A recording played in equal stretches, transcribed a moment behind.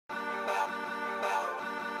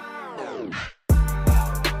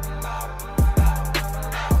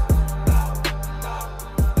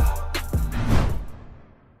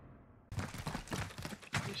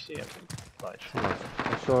You see him? Right.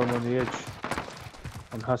 I saw him on the edge.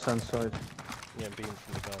 On Hassan's side. Yeah, beam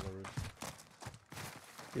from the guy on the roof.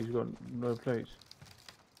 He's got no plates.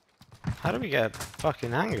 How do we get a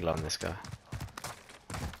fucking angle on this guy?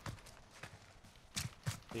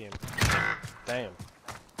 Beam. Damn.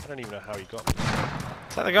 I don't even know how he got me.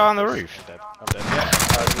 Is that the guy on the roof? I'm dead. I'm dead. Yeah.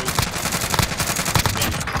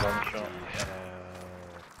 One shot.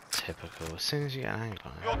 Typical. As soon as you get an angle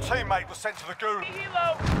on Your teammate was sent to the goon.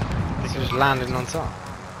 it, it's just landing on top.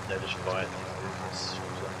 They're just fighting.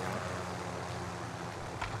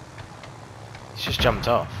 He's just jumped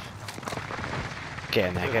off. Get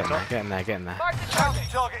in there, get in there, get in there, get in there. Bounty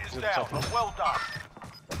target is down. Well done.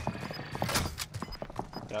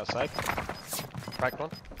 Outside. Cracked one.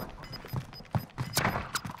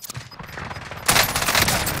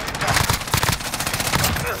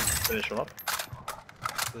 Finish him up.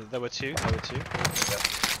 There were two. Yeah,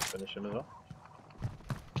 finish him as well.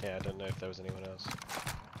 Okay, I don't know if there was anyone else.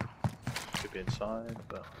 Could be inside,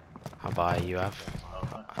 but... How about you have?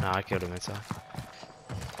 Okay. No, I killed him inside.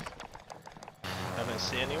 I don't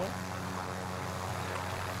see anyone.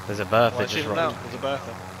 There's a Bertha Well, just right. right. There's a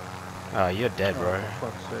Bertha. Oh, you're dead, bro. Oh,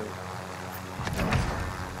 fuck's sake.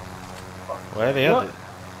 Where are the What? others?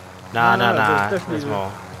 Nah, No, there's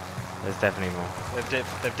more. There's definitely more. They've dipped.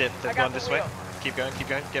 They've gone this way. Keep going.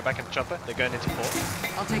 Get back in the chopper. They're going into port.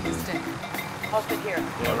 I'll take the stick. Hostage here.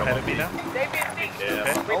 Yeah, ahead of me now. They've been beat.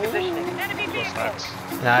 Yeah. Repositioning. Enemy Got vehicle. snipes.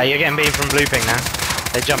 Nah, you're getting beamed from blue ping now.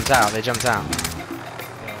 They jumped out, Yeah.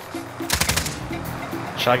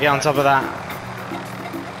 Shall I get on top of that?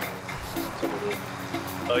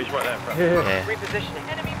 Oh, he's right there in front. Yeah. Yeah. Repositioning.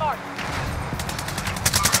 Enemy marked.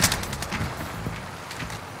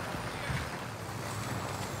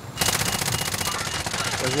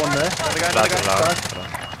 There's one there. Another guy.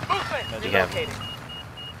 Movement. Yeah. Relocating.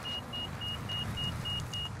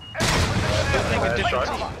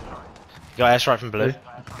 You got airstrike from blue.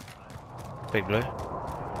 Big blue.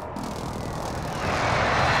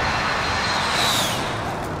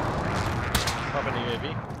 Pop in the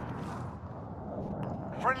UAV.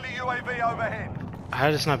 Friendly UAV overhead. I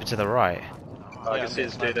heard a sniper to the right. Oh, I can see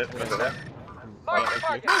this dude over there. Mark the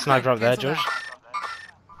target. Sniper up there, George.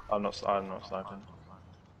 I'm not sniping.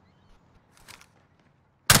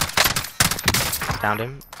 Downed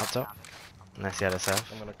him, up top. Unless he had a self.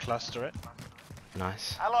 I'm gonna cluster it.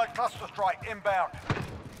 Nice. Allied cluster strike inbound.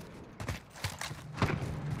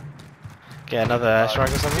 Get another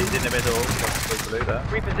airstrike or something. He's in the middle. With blue there.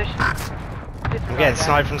 Repositioning. I'm getting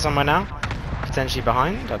sniped from somewhere now. Potentially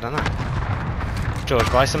behind, I don't know. George,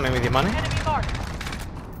 buy something with your money. Enemy marked.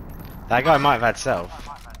 That guy might have had self.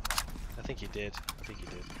 I think he did.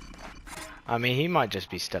 I mean, he might just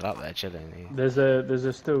be still up there chilling. There's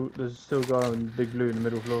still a guy on big blue in the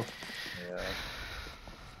middle floor. Yeah.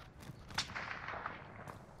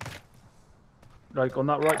 Like on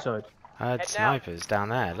that right side. I heard Head snipers down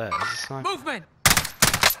there. Look, there's a sniper. Movement!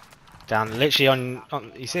 Down, literally on.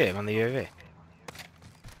 You see him on the UAV.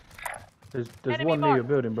 There's Enemy one near mark. your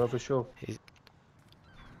building, bro, for sure.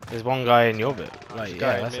 There's one guy in your bit. Like,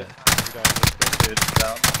 Guy yeah, in that's mid. it. Guy in mid. Dude,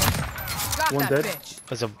 down. Got One that dead. bitch.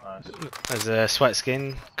 There's a sweat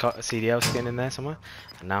skin, CDL skin in there somewhere.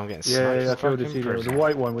 And now I'm getting sniped. Yeah, I killed the Fucking CDO. prison. The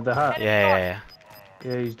white one with the hat. Yeah.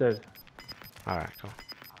 Yeah, he's dead. Alright, cool.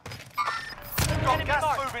 Got Enemy gas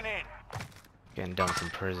marked. moving in. Getting dumped in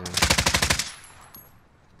prison.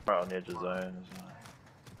 Right on the edge of the zone. Isn't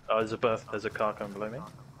it? Oh, there's a car coming below me.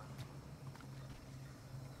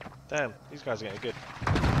 Damn, these guys are getting good.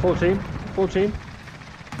 14.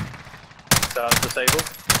 Down, disabled.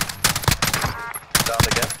 Down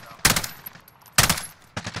again.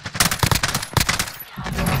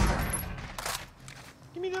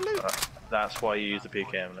 Give me the loot. That's why you use the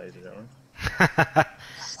PKM, ladies and gentlemen.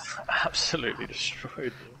 Absolutely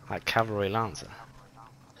destroyed. Like cavalry lancer.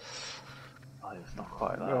 Oh, it's not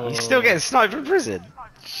quite that. Oh. He's still getting sniped from prison.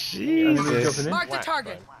 Enemy Jesus. dropping in. Mark the Whack,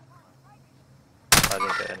 target. I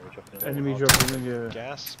didn't get enemy dropping in. Enemy dropping in, yeah.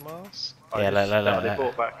 Gas mask. Yeah, They look.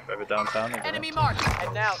 brought back over downtown. Enemy marked.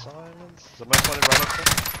 And now. Silence. The most wanted right up there.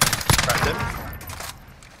 Cracked him.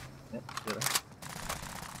 Yep, yeah.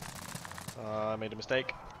 I made a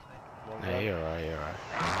mistake. Wrong Yeah, guy. you're alright.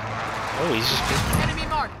 Oh, he's just. Enemy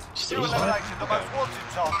marked. You eliminated the most wanted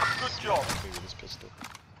target. Good job. Me with this pistol.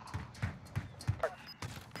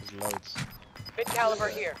 There's loads. Mid caliber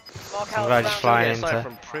here. Small guy caliber. just round. flying Get a sniper into.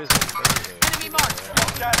 from prison. Enemy marked.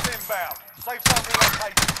 Got gas inbound. Safe zone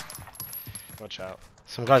relocated. Watch out.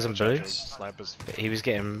 Some guys on blue. Snipers. He was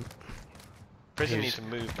getting Prison Who's- needs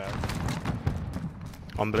to move, man.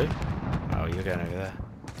 On blue? Oh, you're going over there.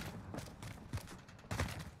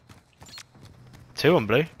 Two on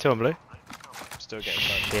blue. Two on blue. Still getting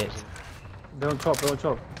shot. Shit. They're on top, they're on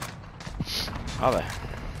top. Are they?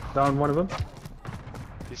 Down one of them.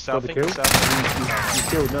 He's Got the selfing. kill. He's selfing. He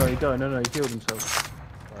killed, no, he died, no, he killed himself.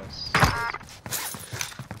 Nice.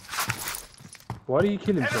 Why do you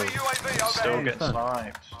kill himself? Enemy UAV Still overhead. getting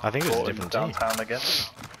sniped. I think it was a Caught in different team. downtown again.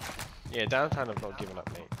 Yeah, downtown have not given up,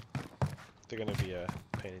 mate. They're gonna be a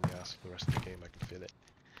pain in the ass for the rest of the game. I can feel it.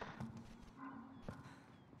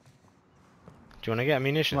 Do you want to get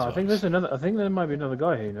ammunition? No, I think there's another. I think there might be another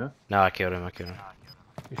guy here. No, No, I killed him. I killed him.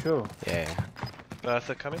 you sure? Yeah.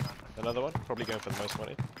 Bertha coming. Another one. Probably going for the most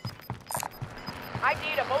wanted. I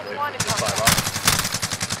need a most wanted Just like target. that.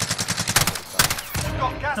 We've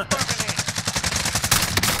got gas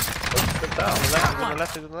moving Good down. On the left. On the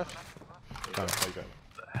left. On the left. Go. Oh, you got him.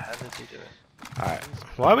 What the hell did he do? Alright.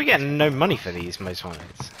 Why are we getting no money for these most wanted?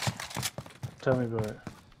 Tell me about it.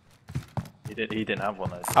 He didn't have one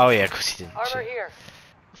though. Oh yeah, of course he didn't. Armor Shit. here.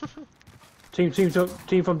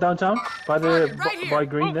 Team from downtown by the Target right here. by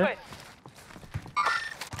green there. Movement.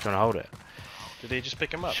 Trying to hold it. Did they just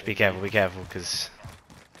pick him up? Be careful, because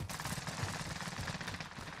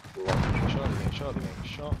Shot again.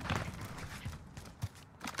 Shot.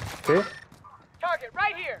 Okay. Target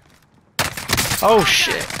right here. oh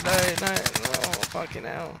shit! No, oh fucking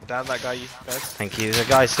hell! Down that guy, you guys. Thank you. There's a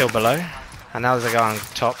guy still below, and now there's a guy on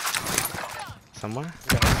top somewhere.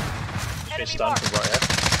 He's Enemy stunned marked. from right here.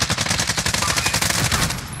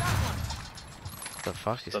 What the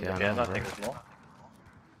fuck is Stunned going again. on, I bro? think there's more.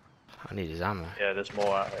 I need his ammo. Yeah, there's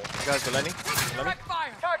more out here. You guys, Delaney? Direct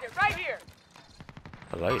fire. Target right here.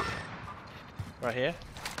 Below you. Right here.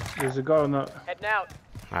 There's a guy on that. Heading out.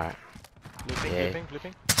 Alright. Looping, Yeah.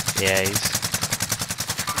 looping. Yeah, he's.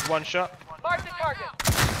 He's one shot. Mark the target.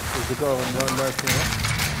 There's a guy on that right here.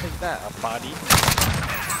 Take that, a body.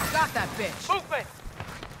 Got that bitch. Movement.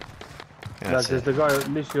 Like, there's the guy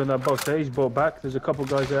literally on that box there. He's brought back. There's a couple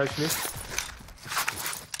guys there actually.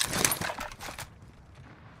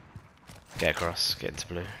 Get across. Get into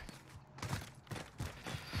blue.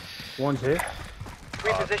 One's here.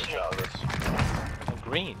 Repositioning. Out of this. Oh,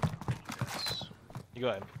 green. You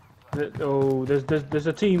got him. Oh, there's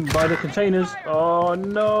a team by the containers. Oh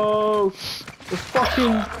no! The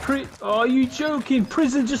fucking are you joking?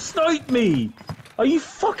 Prison just sniped me. Are you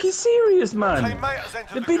fucking serious, man? Teammate has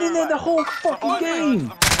entered They've the been in there the gulag. whole fucking Survivors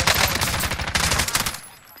game. are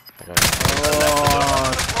Oh,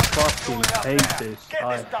 I fucking hate this. Get I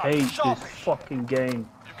this done. hate this Sharpish. fucking game.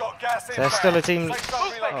 You've got gas in. There's still a team. Safe zone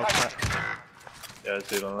Oh, relocated. crap. Yeah, there's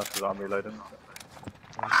dude on the left is arm reloading.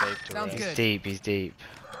 I'm safe to Sounds run. good. He's deep. He's deep.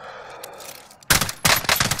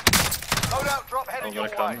 Loadout drop I'm heading gonna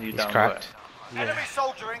your come. way. You He's down cracked. Enemy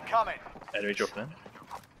soldier incoming. there. Enemy dropping in.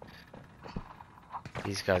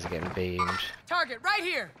 These guys are getting beamed. Target right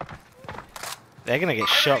here. They're gonna get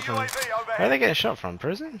shot from. Enemy UAV Where are they overhead. getting shot from?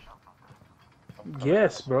 Prison?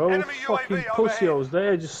 Yes, bro. Enemy Fucking UAV pussy overhead. holes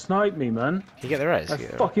there just sniped me, man. Can you get the res? Like Get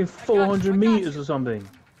the res? fucking 400 meters or something.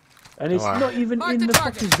 And it's Wow. not even Mark in the the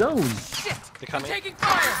target. fucking zone. Shit. They're I'm coming. taking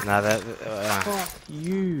fire. No, Fuck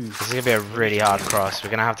you. this is gonna be a really hard cross. We're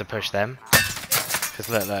gonna have to push them. Cause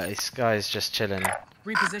look, this guy's just chilling.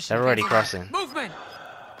 Reposition. They're already Cancel crossing. that. Movement.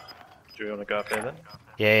 Do you want to go up here then?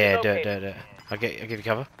 Yeah, do Okay. it. I'll give you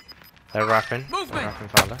cover. They're rapping. They're Movement. rapping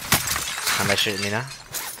farther. And they're shooting me now.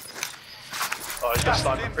 Oh, he's got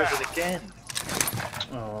sniped in prison again.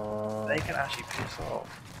 Oh. They can actually piss off.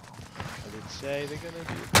 I did say they're gonna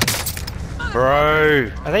be. Bro,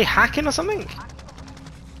 are they hacking or something?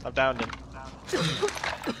 I've downed him.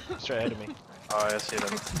 Straight ahead of me. Oh, I see them.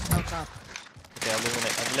 Fix some smoke up. Okay, I've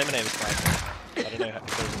eliminated this guy. I don't know how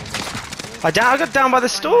to go. I got down by the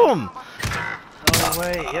storm. No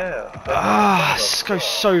way, yeah. Ah, this goes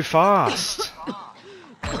so fast.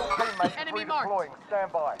 Teammate Enemy marked. redeploying.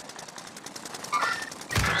 Stand by.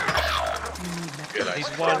 He's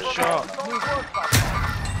one shot.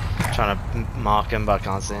 Trying to mark him, but I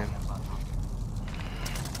can't see him.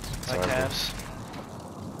 I Sorry, can. boss.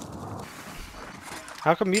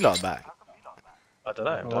 How come you lot are back? I don't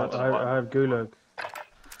know. Oh, I have gulag.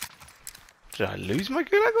 Did I lose my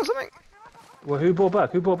gulag or something? Well, who bought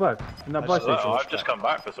back? Who bought back? In that I buy just- station? I've just come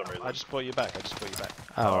back for some reason. I just brought you back.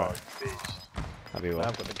 Oh, alright. beast. That'll be Now well.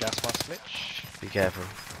 I've got the gas mask switch. Be careful.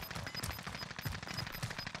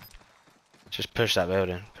 Just push that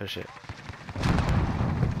building. Push it.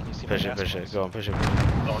 Can you see my Push it. gas Push it. mask? Go on. Push it.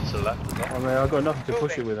 On to the left as well. Oh man, I got nothing to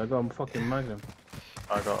push it with. I got a fucking magnum.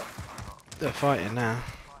 I got. They're fighting now.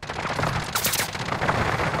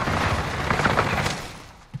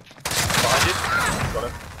 Behind you.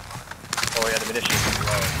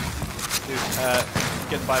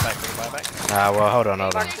 Get the buyback, get the buyback. Ah, well, hold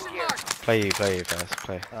on. Station marked. Play you first.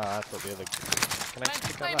 Play. Ah, I thought the other... Can I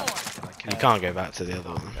pick up that? I You can't go back to the other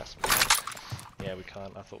one. Yes, yeah, we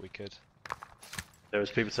can't. I thought we could. There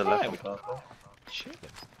was people to the left. Yeah, We can't. Shit.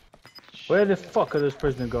 Where the fuck are those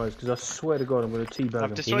prisoner guys? Because I swear to God, I'm gonna teabag them.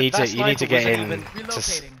 I've You need to get in to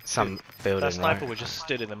Relocating. some building. That sniper Right? was just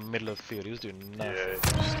stood in the middle of the field. He was doing nothing.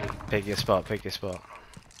 Yeah. Pick your spot.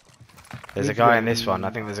 There's a guy in this one. I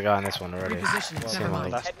think there's a guy in this one already. Repositioning. See Never him on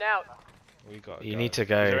mind. the- Heading out. We got. You need to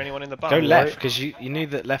go. Is there anyone in the bar? Go left because you knew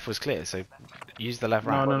that left was clear. So use the left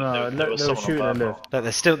No, round. no. There was They were someone shooting on at bar.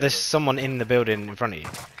 left. Look, there's someone in the building in front of you.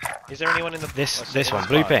 Is there anyone in the This oh, this in one, this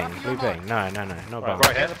blue bar? ping. No, bar.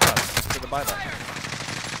 Right here. To the buyback.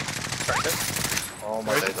 Cracked it. Oh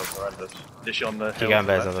my days, that's horrendous. Literally on the Keep hill. going,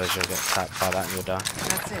 Bez, otherwise you'll get tapped by that and you'll die.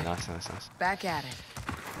 That's it. Nice. Back at it.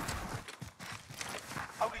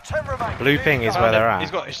 Only 10 remain. Blue ping is where they're at.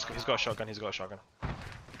 He's got a shotgun. He's got a shotgun.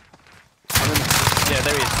 Yeah,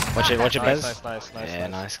 there he is. Watch it, Bez. Nice. Yeah,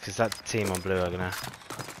 nice, because that team on blue are gonna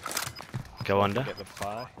go under. Get the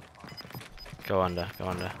buy. Go under.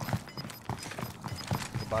 The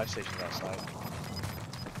buy station's outside.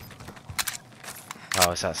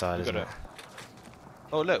 Oh, it's outside, We isn't got it?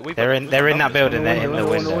 Oh look, we've They're got- in we've that got building. numbers. They're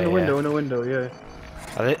in the window. In the window,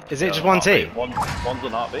 yeah. Is it just one team? One's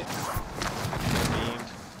on heartbeat.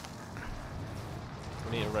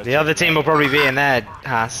 We need a red The other team will probably be in there,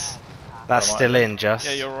 Haas. That's Yeah, still in, just.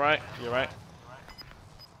 Yeah, you're right. Oh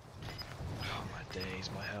my days,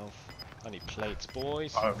 my health. I need plates,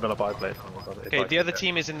 boys. I'm gonna buy plate. Okay, the other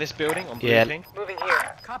team is in this building on blue Yeah. ping. Moving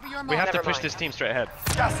here. Copy your We mark. have to Never push mind. this team straight ahead.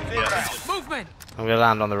 Gas is inbound. Movement. I'm gonna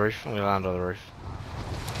land on the roof. We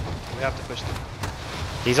have to push them.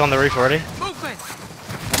 He's on the roof already. Movement.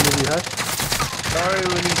 How many you had? No,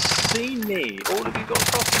 and he's seen me. All of you got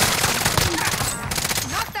fucking.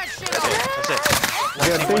 Knock that shit That's it. off. That's it.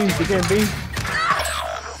 They're getting beamed.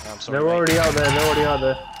 I'm sorry, They're mate. already out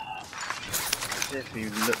there. If he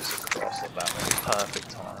looks across at that, it's perfect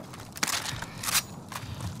time.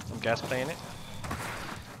 I'm gas playing it.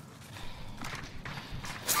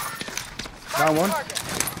 Down one.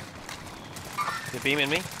 They're beaming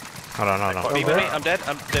me. Hold on. Beaming me. I'm dead.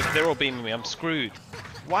 They're all beaming me. I'm screwed.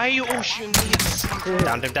 Why are you all shooting me at the same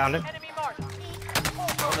time? Downed him. Enemy marked.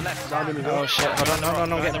 On the left. Oh shit, hold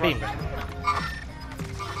on, I'm getting the beam.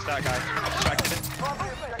 It's that guy. I distracted him.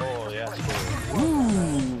 Oh yeah.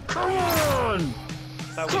 Ooh, come on!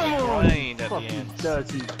 That was Come a on! grind at the Fucking end.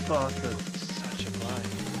 dirty bastard. Such a grind.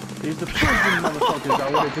 He's the prison motherfuckers I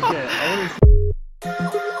wanted to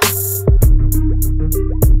get.